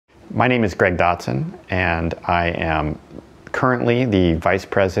My name is Greg Dotson, and I am currently the Vice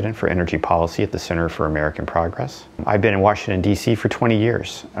President for Energy Policy at the Center for American Progress. I've been in Washington, D.C. for 20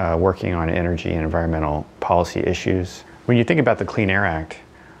 years, working on energy and environmental policy issues. When you think about the Clean Air Act,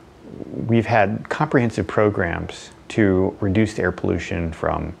 we've had comprehensive programs to reduce the air pollution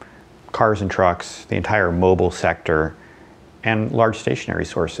from cars and trucks, the entire mobile sector, and large stationary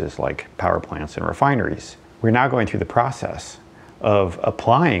sources like power plants and refineries. We're now going through the process of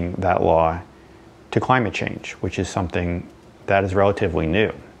applying that law to climate change, which is something that is relatively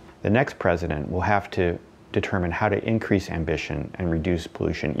new. The next president will have to determine how to increase ambition and reduce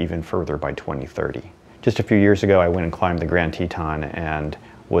pollution even further by 2030. Just a few years ago, I went and climbed the Grand Teton and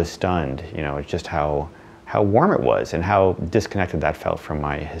was stunned, just how warm it was and how disconnected that felt from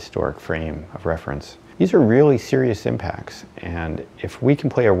my historic frame of reference. These are really serious impacts, and if we can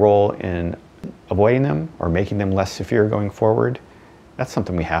play a role in avoiding them or making them less severe going forward, that's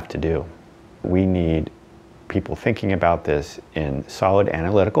something we have to do. We need people thinking about this in solid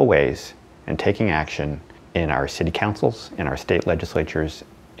analytical ways and taking action in our city councils, in our state legislatures,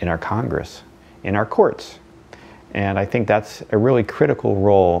 in our Congress, in our courts. And I think that's a really critical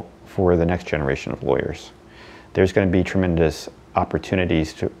role for the next generation of lawyers. There's going to be tremendous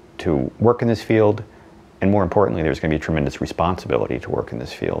opportunities to work in this field, and more importantly, there's going to be tremendous responsibility to work in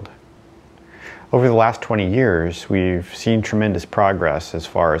this field. Over the last 20 years, we've seen tremendous progress as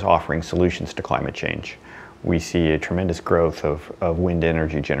far as offering solutions to climate change. We see a tremendous growth of wind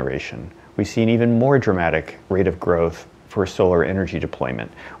energy generation. We see an even more dramatic rate of growth for solar energy deployment.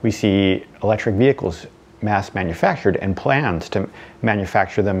 We see electric vehicles mass manufactured and plans to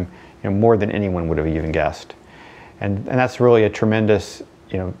manufacture them more than anyone would have even guessed. And that's really a tremendous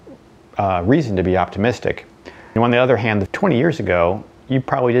reason to be optimistic. And on the other hand, 20 years ago, you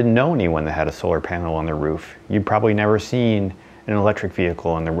probably didn't know anyone that had a solar panel on their roof. You'd probably never seen an electric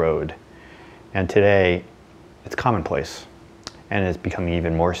vehicle on the road. And today, it's commonplace, and it's becoming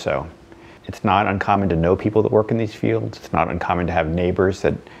even more so. It's not uncommon to know people that work in these fields. It's not uncommon to have neighbors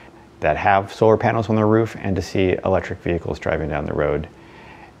that have solar panels on their roof and to see electric vehicles driving down the road.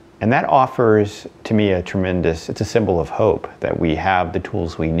 And that offers, to me, it's a symbol of hope that we have the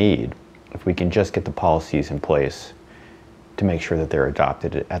tools we need if we can just get the policies in place to make sure that they're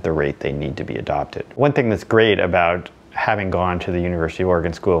adopted at the rate they need to be adopted. One thing that's great about having gone to the University of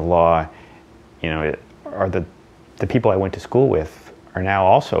Oregon School of Law, are the people I went to school with are now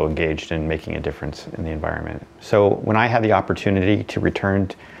also engaged in making a difference in the environment. So when I had the opportunity to return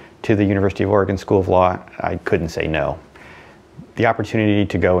to the University of Oregon School of Law, I couldn't say no. The opportunity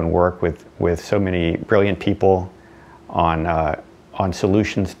to go and work with so many brilliant people on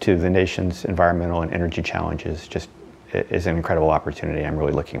solutions to the nation's environmental and energy challenges just is an incredible opportunity. I'm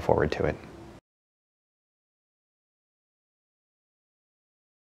really looking forward to it.